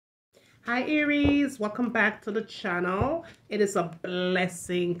Hi Aries, welcome back to the channel. It is a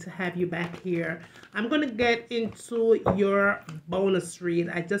blessing to have you back here. I'm going to get into your bonus read.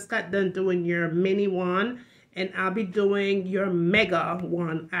 I just got done doing your mini one and I'll be doing your mega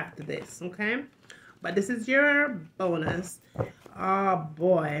one after this, okay? But this is your bonus. Oh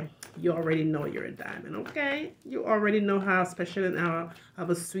boy, you already know you're a diamond, okay? You already know how special and how of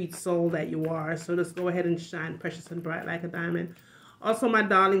a sweet soul that you are. So just go ahead and shine precious and bright like a diamond. Also, my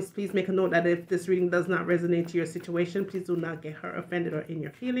darlings, please make a note that if this reading does not resonate to your situation, please do not get hurt, offended, or in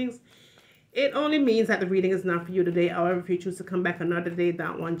your feelings. It only means that the reading is not for you today. However, if you choose to come back another day,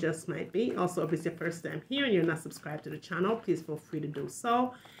 that one just might be. Also, if it's your first time here and you're not subscribed to the channel, please feel free to do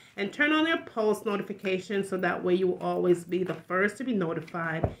so. And turn on your post notifications so that way you will always be the first to be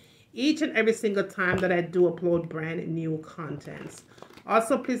notified each and every single time that I do upload brand new contents.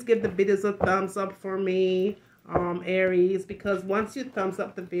 Also, please give the videos a thumbs up for me. Aries, because once you thumbs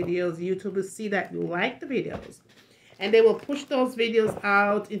up the videos, YouTube will see that you like the videos and they will push those videos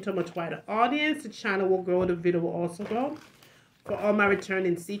out into a much wider audience. The channel will grow, the video will also grow. For all my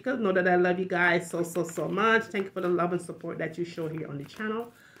returning seekers, know that I love you guys so much. Thank you for the love and support that you show here on the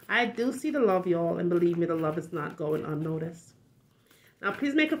channel. I do see the love, y'all, and believe me, the love is not going unnoticed. Now,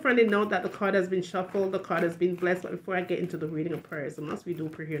 please make a friendly note that the card has been shuffled, the card has been blessed. But before I get into the reading of prayers, a must we do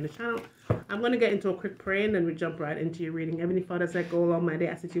prayer here on the channel, I'm going to get into a quick prayer and then we jump right into your reading. Heavenly Father, as I go along my day,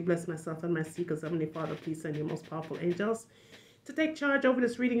 I ask that you bless myself and my seekers. Heavenly Father, please send your most powerful angels to take charge over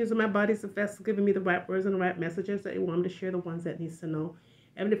this reading, using my body as a vessel, giving me the right words and the right messages that you want me to share, the ones that needs to know.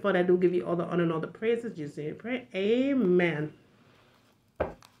 Heavenly Father, I do give you all the honor and all the praises. Jesus, name pray. Amen.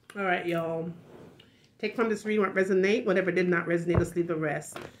 All right, y'all. Take from this reading what resonate. Whatever did not resonate, just leave the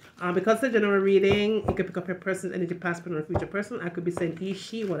rest. Because the general reading, you can pick up your person's energy, past, present, or future person. I could be saying he,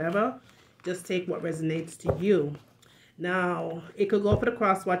 she, whatever. Just take what resonates to you. Now, it could go for the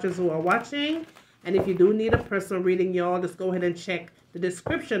cross watchers who are watching. And if you do need a personal reading, y'all, just go ahead and check the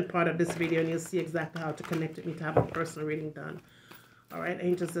description part of this video and you'll see exactly how to connect with me to have a personal reading done. All right,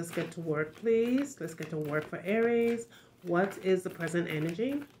 angels, let's get to work, please. Let's get to work for Aries. What is the present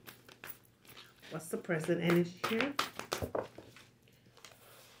energy? What's the present energy here?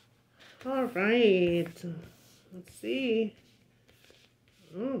 All right. Let's see.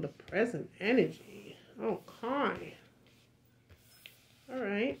 Oh, the present energy. Okay. All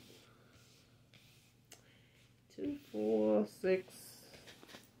right. 2, 4, 6.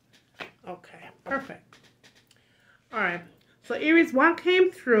 Okay, perfect. All right. So Aries, what came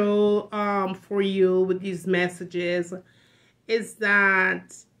through for you with these messages is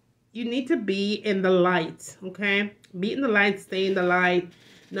that you need to be in the light, okay? Be in the light, stay in the light.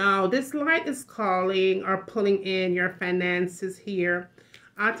 Now, this light is calling or pulling in your finances here.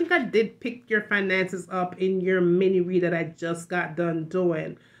 I think I did pick your finances up in your mini read that I just got done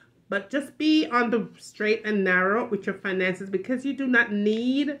doing. But just be on the straight and narrow with your finances because you do not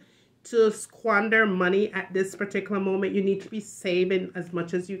need to squander money at this particular moment. You need to be saving as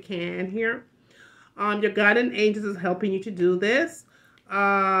much as you can here. Your guardian angels is helping you to do this.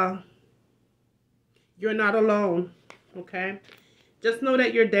 You're not alone, okay? Just know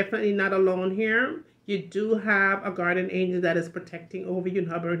that you're definitely not alone here. You do have a guardian angel that is protecting over you and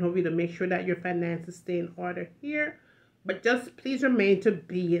hovering over you to make sure that your finances stay in order here. But just please remain to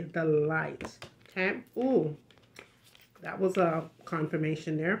be the light, okay? Ooh, that was a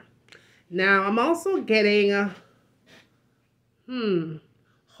confirmation there. Now, I'm also getting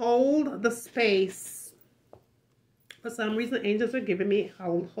hold the space. For some reason, angels are giving me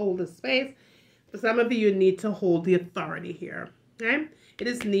hold the space. For some of you, you need to hold the authority here, okay? It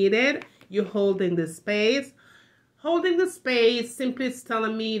is needed. You're holding the space. Holding the space simply is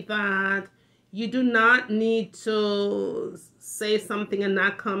telling me that you do not need to say something and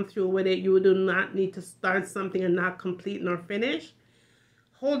not come through with it. You do not need to start something and not complete nor finish.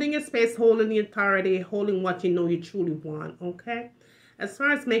 Holding your space, holding the authority, holding what you know you truly want, okay? As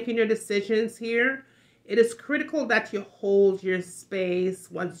far as making your decisions here, it is critical that you hold your space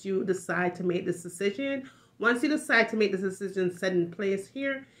once you decide to make this decision. Once you decide to make this decision set in place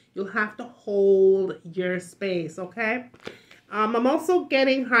here, you'll have to hold your space, okay? I'm also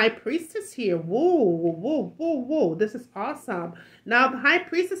getting High Priestess here. Whoa, whoa, whoa, whoa. This is awesome. Now, the High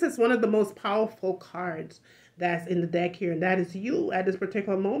Priestess is one of the most powerful cards that's in the deck here. And that is you at this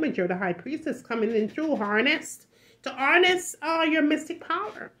particular moment. You're the High Priestess coming in through harnessed to harness your mystic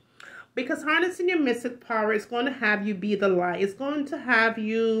power. Because harnessing your mystic power is going to have you be the light. It's going to have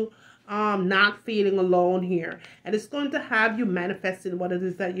you not feeling alone here. And it's going to have you manifesting what it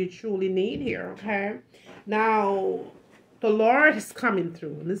is that you truly need here, okay? Now, the Lord is coming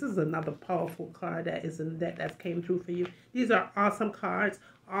through. And this is another powerful card that is in the deck that came through for you. These are awesome cards.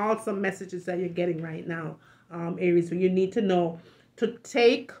 awesome messages that you're getting right now, Aries. So you need to know to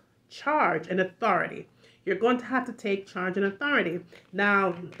take charge and authority. You're going to have to take charge and authority.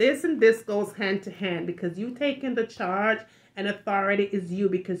 Now, this and this goes hand to hand, because you taking the charge and authority is you,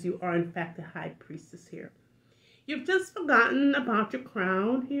 because you are in fact the high priestess here. You've just forgotten about your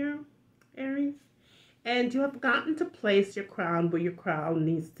crown here, Aries. And you have forgotten to place your crown where your crown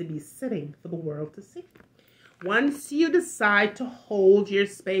needs to be sitting for the world to see. Once you decide to hold your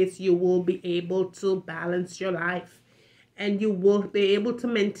space, you will be able to balance your life. And you will be able to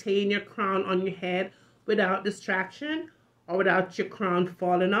maintain your crown on your head without distraction or without your crown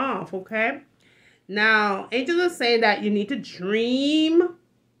falling off, okay? Now, angels are saying that you need to dream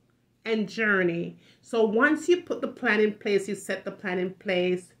and journey. So once you put the plan in place, you set the plan in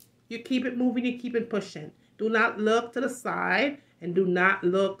place, you keep it moving, you keep it pushing. Do not look to the side and do not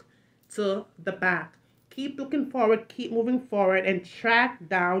look to the back. Keep looking forward, keep moving forward, and track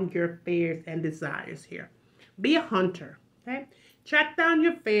down your fears and desires here. Be a hunter, okay? Track down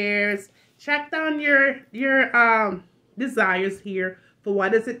your fears, track down your desires here for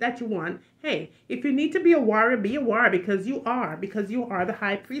what is it that you want. Hey, if you need to be a warrior, because you are the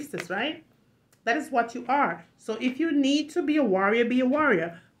high priestess, right? That is what you are. So if you need to be a warrior, be a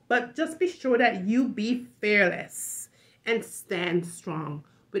warrior. But just be sure that you be fearless and stand strong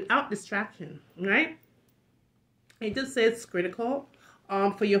without distraction, right? It just says it's critical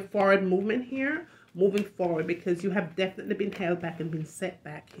for your forward movement here, moving forward, because you have definitely been held back and been set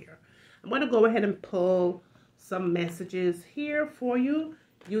back here. I'm going to go ahead and pull some messages here for you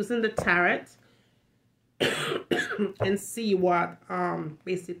using the tarot and see what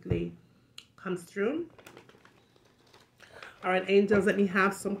basically comes through. All right, angels, let me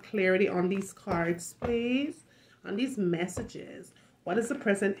have some clarity on these cards, please. On these messages. What is the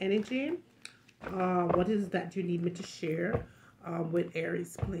present energy? What is that you need me to share with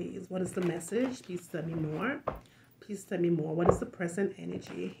Aries, please? What is the message? Please tell me more. Please tell me more. What is the present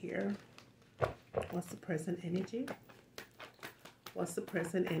energy here? What's the present energy? What's the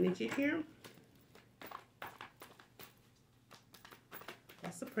present energy here?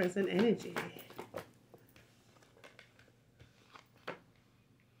 What's the present energy?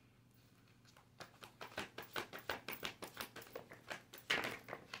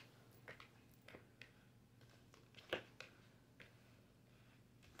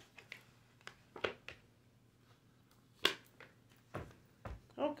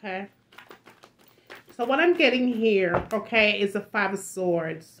 Okay. So what I'm getting here, okay, is the Five of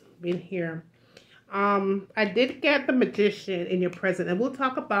Swords in here. I did get the Magician in your present, and we'll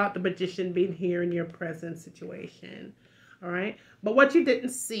talk about the Magician being here in your present situation. All right. But what you didn't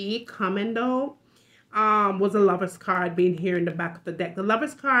see coming though, was a Lover's card being here in the back of the deck. The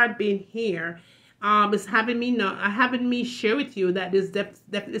Lover's card being here is having me share with you that there's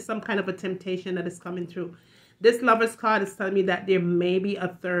definitely some kind of a temptation that is coming through. This Lover's card is telling me that there may be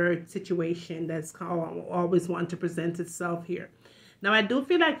a third situation that's always wanting to present itself here. Now, I do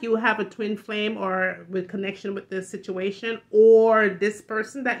feel like you have a twin flame or with connection with this situation, or this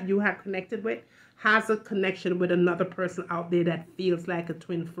person that you have connected with has a connection with another person out there that feels like a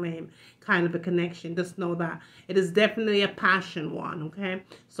twin flame kind of a connection. Just know that it is definitely a passion one, okay?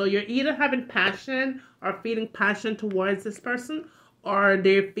 So you're either having passion or feeling passion towards this person, or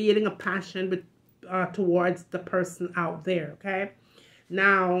they're feeling a passion with towards the person out there, okay?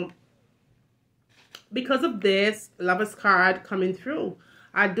 Now, because of this Lover's card coming through,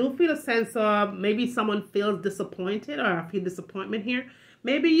 I do feel a sense of maybe someone feels disappointed, or I feel disappointment here.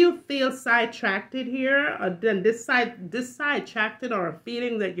 Maybe you feel sidetracked here, or then this sidetracked, or a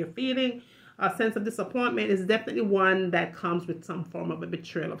feeling that you're feeling a sense of disappointment is definitely one that comes with some form of a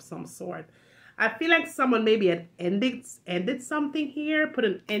betrayal of some sort. I feel like someone maybe had ended something here, put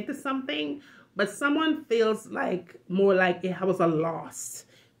an end to something, but someone feels like more like it was a loss.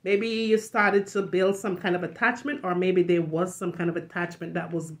 Maybe you started to build some kind of attachment, or maybe there was some kind of attachment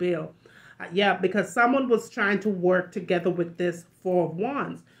that was built. Yeah, because someone was trying to work together with this Four of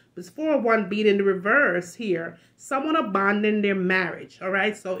Wands. This Four of Wands being in the reverse here, someone abandoning their marriage, all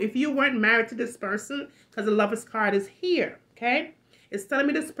right? So if you weren't married to this person, because the Lover's card is here, okay? It's telling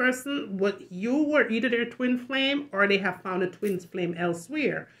me this person, you were either their twin flame, or they have found a twin flame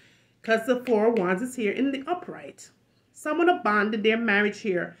elsewhere. Because the Four of Wands is here in the upright. Someone abandoned their marriage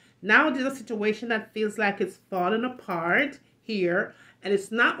here. Now there's a situation that feels like it's falling apart here. And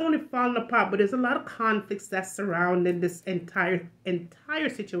it's not only falling apart, but there's a lot of conflicts that's surrounding this entire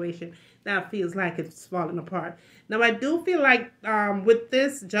situation that feels like it's falling apart. Now, I do feel like with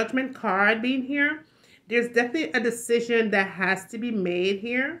this Judgment card being here, there's definitely a decision that has to be made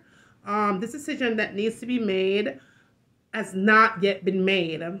here. This decision that needs to be made has not yet been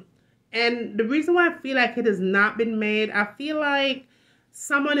made. And the reason why I feel like it has not been made, I feel like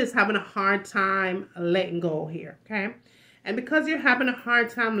someone is having a hard time letting go here, okay? And because you're having a hard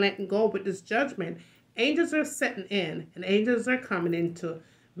time letting go with this judgment, angels are setting in, and angels are coming in to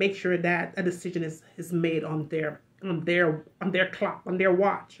make sure that a decision is made on their clock, on their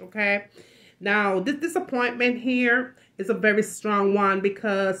watch, okay? Now, this disappointment here is a very strong one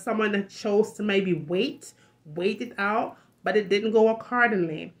because someone chose to maybe wait it out, but it didn't go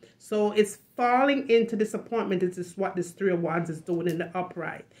accordingly. So it's falling into disappointment. This is what this Three of Wands is doing in the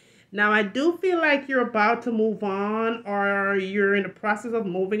upright. Now, I do feel like you're about to move on, or you're in the process of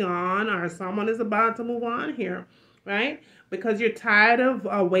moving on, or someone is about to move on here, right? Because you're tired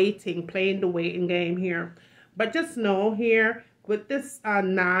of waiting, playing the waiting game here. But just know here, with this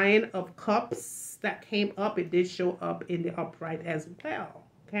Nine of Cups that came up, it did show up in the upright as well,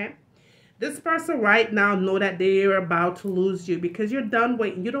 okay? This person right now know that they're about to lose you because you're done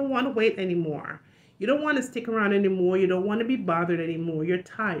waiting. You don't want to wait anymore. You don't want to stick around anymore. You don't want to be bothered anymore. You're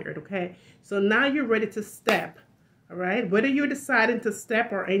tired, okay? So now you're ready to step, all right? Whether you're deciding to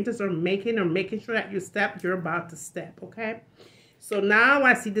step or angels are making sure that you step, you're about to step, okay? So now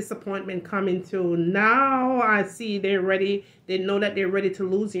I see disappointment coming through. Now I see they're ready. They know that they're ready to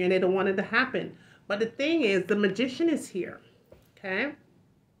lose you and they don't want it to happen. But the thing is, the Magician is here, okay?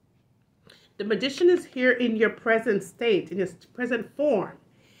 The Magician is here in your present state, in its present form.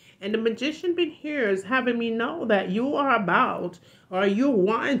 And the Magician being here is having me know that you are about, or you're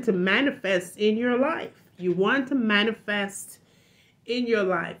wanting to manifest in your life. You want to manifest in your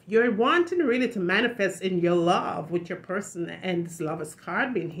life. You're wanting really to manifest in your love with your person, and this Lover's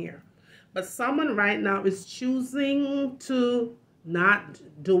card being here. But someone right now is choosing to not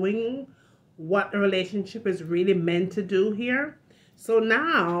doing what a relationship is really meant to do here. So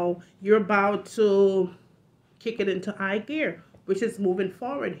now you're about to kick it into high gear, which is moving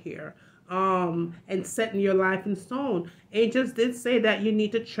forward here, and setting your life in stone. Angels did say that you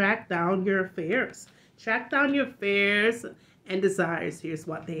need to track down your affairs. Track down your affairs and desires. Here's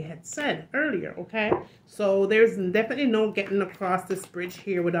what they had said earlier, okay? So there's definitely no getting across this bridge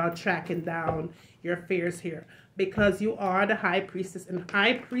here without tracking down your affairs here, because you are the High Priestess, and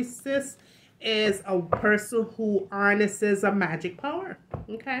High Priestess is a person who harnesses a magic power,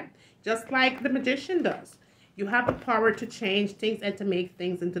 okay? Just like the Magician does. You have the power to change things and to make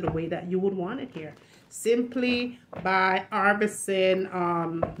things into the way that you would want it here, simply by harvesting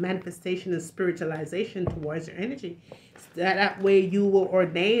manifestation and spiritualization towards your energy. So that way you will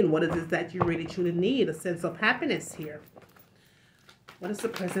ordain what it is that you really truly need, a sense of happiness here. What is the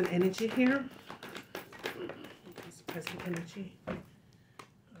present energy here? What is the present energy? All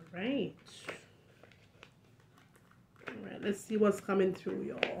right. All right, let's see what's coming through,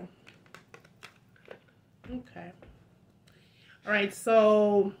 y'all. Okay. All right,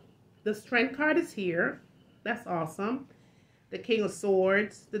 so the Strength card is here. That's awesome. The King of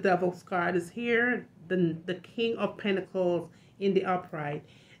Swords, the Devil's card is here. The King of Pentacles in the upright.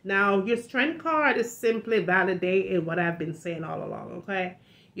 Now, your Strength card is simply validating what I've been saying all along, okay?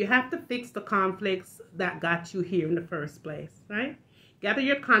 You have to fix the conflicts that got you here in the first place, right? Gather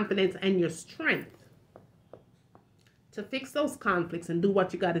your confidence and your strength to fix those conflicts and do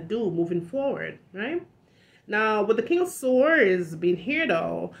what you got to do moving forward, right? Now, with the King of Swords being here,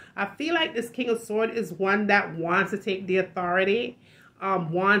 though, I feel like this King of Swords is one that wants to take the authority,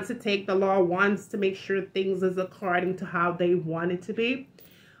 wants to take the law, wants to make sure things is according to how they want it to be.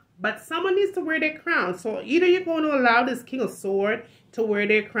 But someone needs to wear their crown. So either you're going to allow this King of Swords to wear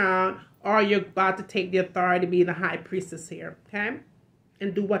their crown, or you're about to take the authority, being the High Priestess here, okay?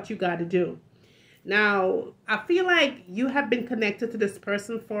 And do what you got to do. Now, I feel like you have been connected to this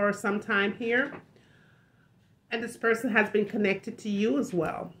person for some time here. And this person has been connected to you as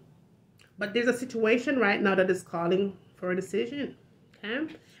well. But there's a situation right now that is calling for a decision,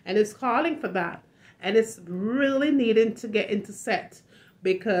 okay? And it's calling for that. And it's really needing to get into set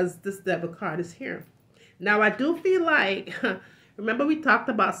because this Devil card is here. Now, I do feel like, remember we talked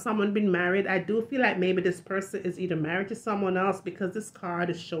about someone being married? I do feel like maybe this person is either married to someone else because this card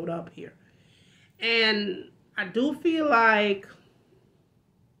has showed up here. And I do feel like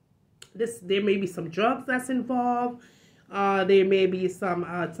there may be some drugs that's involved. There may be some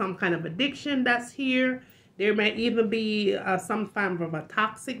kind of addiction that's here. There may even be some kind of a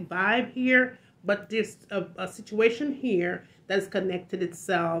toxic vibe here. But there's a situation here that's connected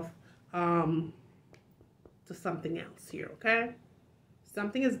itself to something else here, okay?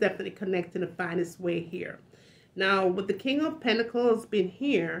 Something is definitely connected in the finest way here. Now, with the King of Pentacles being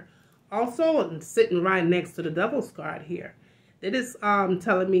here, also sitting right next to the Devil's card here, it is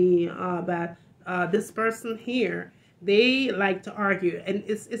telling me that this person here They like to argue, and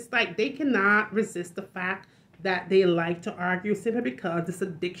it's like they cannot resist the fact that they like to argue simply because this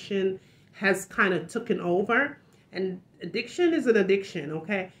addiction has kind of taken over. And addiction is an addiction,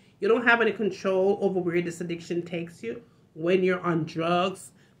 okay? You don't have any control over where this addiction takes you when you're on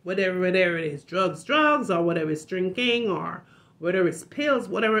drugs, whatever it is, drugs, or whatever it's drinking, or whether it's pills,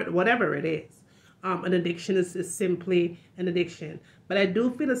 whatever it is. An addiction is simply an addiction. But I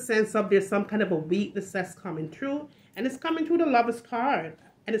do feel a sense of there's some kind of a weakness that's coming through, and it's coming through the Lover's card,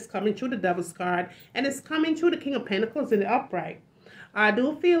 and it's coming through the Devil's card, and it's coming through the King of Pentacles in the upright. I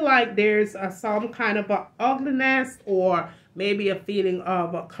do feel like there's some kind of a ugliness, or maybe a feeling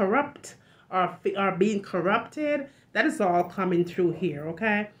of a corrupt, or being corrupted. That is all coming through here,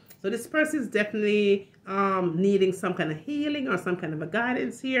 okay? So this person is definitely needing some kind of healing or some kind of a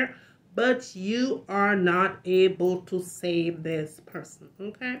guidance here, but you are not able to save this person,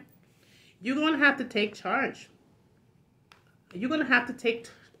 okay? You're going to have to take charge. You're going to have to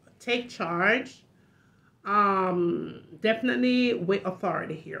take charge. Definitely with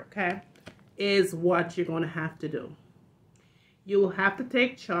authority here, okay, is what you're going to have to do. You will have to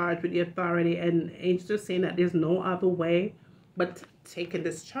take charge with the authority, and angels are saying that there's no other way but taking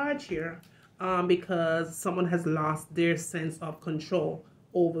this charge here, because someone has lost their sense of control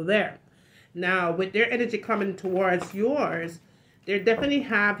over there. Now, with their energy coming towards yours, they definitely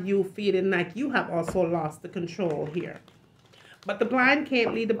have you feeling like you have also lost the control here. But the blind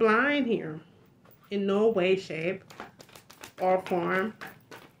can't lead the blind here. In no way, shape, or form.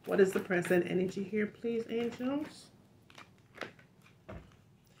 What is the present energy here, please, angels?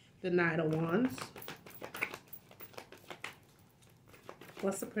 The Knight of Wands.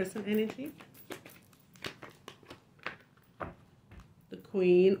 What's the present energy? The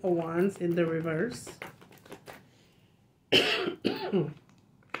Queen of Wands in the reverse.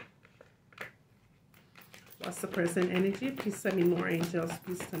 What's the present energy? Please tell me more, angels.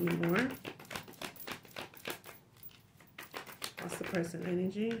 Please tell me more. What's the present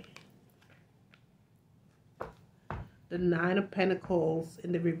energy? The Nine of Pentacles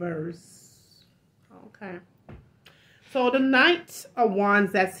in the reverse. Okay. So the Knight of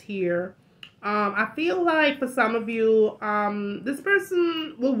Wands that's here. I feel like for some of you, this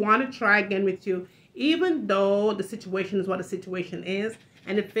person will want to try again with you, even though the situation is what the situation is,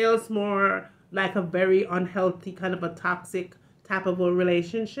 and it feels more like a very unhealthy, kind of a toxic type of a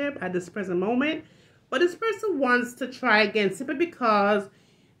relationship at this present moment. But this person wants to try again simply because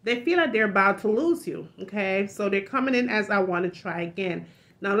they feel like they're about to lose you, okay? So they're coming in as I want to try again.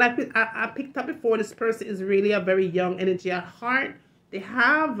 Now, like I picked up before, this person is really a very young energy at heart. They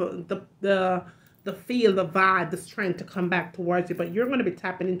have the feel, the vibe, the strength to come back towards you, but you're going to be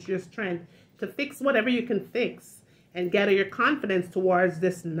tapping into your strength to fix whatever you can fix and gather your confidence towards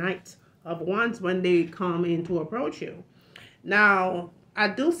this Knight of Wands when they come in to approach you. Now, I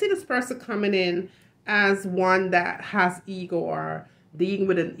do see this person coming in as one that has ego, or dealing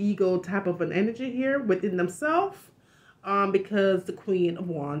with an ego type of an energy here within themselves, because the Queen of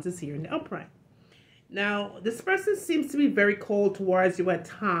Wands is here in the upright. Now, this person seems to be very cold towards you at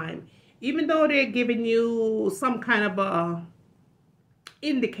time, even though they're giving you some kind of a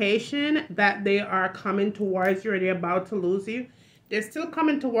indication that they are coming towards you or they're about to lose you. They're still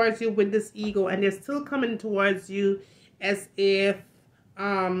coming towards you with this ego, and they're still coming towards you as if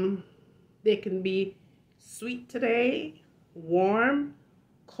they can be sweet today, warm,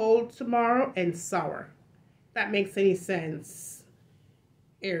 cold tomorrow, and sour. If that makes any sense,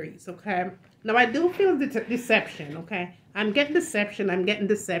 Aries, okay? Now, I do feel deception, okay? I'm getting deception, I'm getting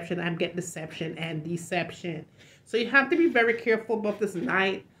deception, I'm getting deception and deception. So you have to be very careful about this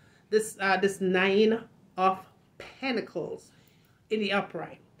Nine of Pentacles in the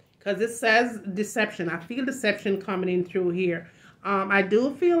upright, because it says deception. I feel deception coming in through here. I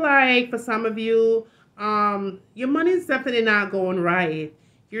do feel like for some of you, your money is definitely not going right.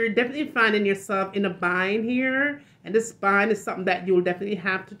 You're definitely finding yourself in a bind here, and this bind is something that you'll definitely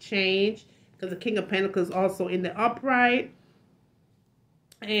have to change, because the King of Pentacles is also in the upright,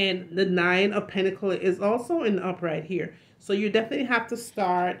 and the Nine of Pentacles is also in the upright here. So you definitely have to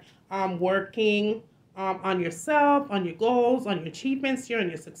start working on yourself, on your goals, on your achievements here, on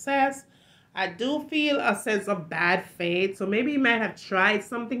your success. I do feel a sense of bad faith. So maybe you might have tried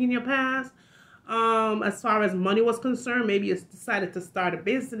something in your past. As far as money was concerned, maybe you decided to start a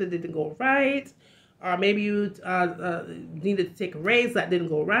business that didn't go right. Or maybe you needed to take a raise that didn't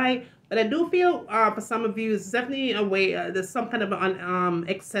go right. But I do feel for some of you, it's definitely a way, there's some kind of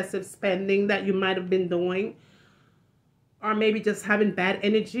excessive spending that you might have been doing. Or maybe just having bad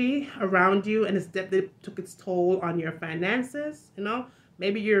energy around you, and it's definitely took its toll on your finances, you know.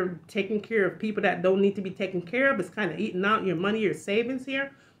 Maybe you're taking care of people that don't need to be taken care of. It's kind of eating out your money, your savings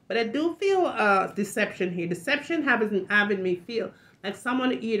here. But I do feel deception here. Deception having me feel like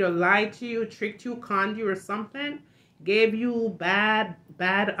someone either lied to you, tricked you, conned you or something. Gave you bad,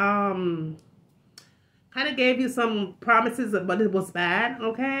 kind of gave you some promises, but it was bad,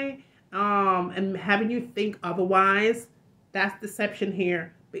 okay? And having you think otherwise. That's deception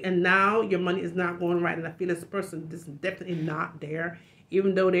here. And now your money is not going right. And I feel this person is definitely not there.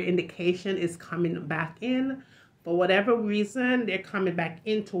 Even though their indication is coming back in. For whatever reason, they're coming back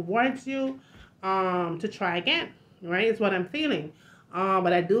in towards you to try again. Right? Is what I'm feeling.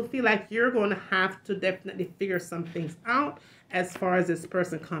 But I do feel like you're going to have to definitely figure some things out as far as this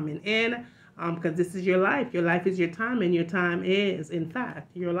person coming in. Because this is your life. Your life is your time. And your time is, in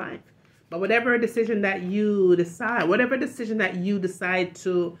fact, your life. But whatever decision that you decide,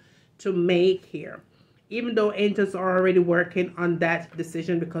 to make here, even though angels are already working on that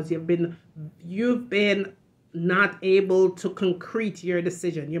decision because you've been not able to concrete your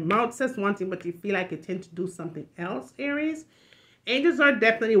decision. Your mouth says one thing, but you feel like you tend to do something else, Aries. Angels are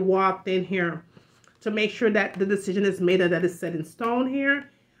definitely walked in here to make sure that the decision is made and that it's set in stone here.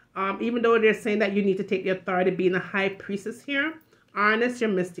 Even though they're saying that you need to take the authority being a high priestess here, harness your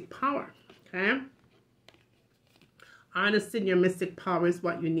mystic power. Okay, harnessing your mystic power is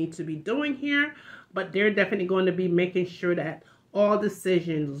what you need to be doing here. But they're definitely going to be making sure that all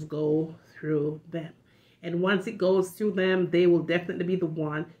decisions go through them. And once it goes through them, they will definitely be the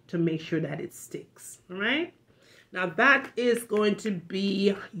one to make sure that it sticks. All right. Now that is going to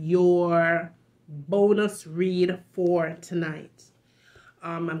be your bonus read for tonight.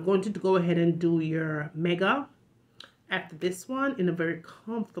 I'm going to go ahead and do your mega after this one in a very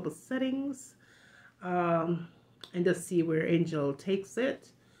comfortable settings, and just see where angel takes it.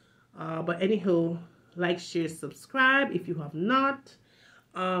 But anywho, like, share, subscribe if you have not.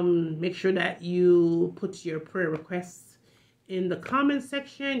 Make sure that you put your prayer requests in the comment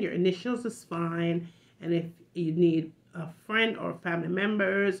section. Your initials is fine, and if you need a friend or family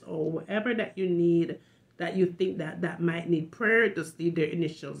members or whatever that you need, that you think that might need prayer, just leave their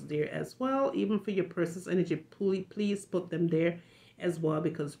initials there as well. Even for your person's energy, please put them there as well,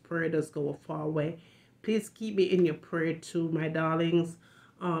 because prayer does go a far way. Please keep me in your prayer too, my darlings,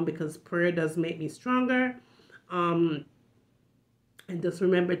 because prayer does make me stronger. And just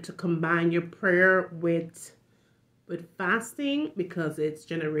remember to combine your prayer with fasting, because it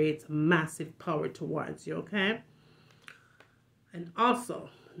generates massive power towards you, okay? And also,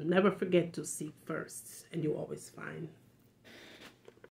 never forget to seek first, and you'll always find.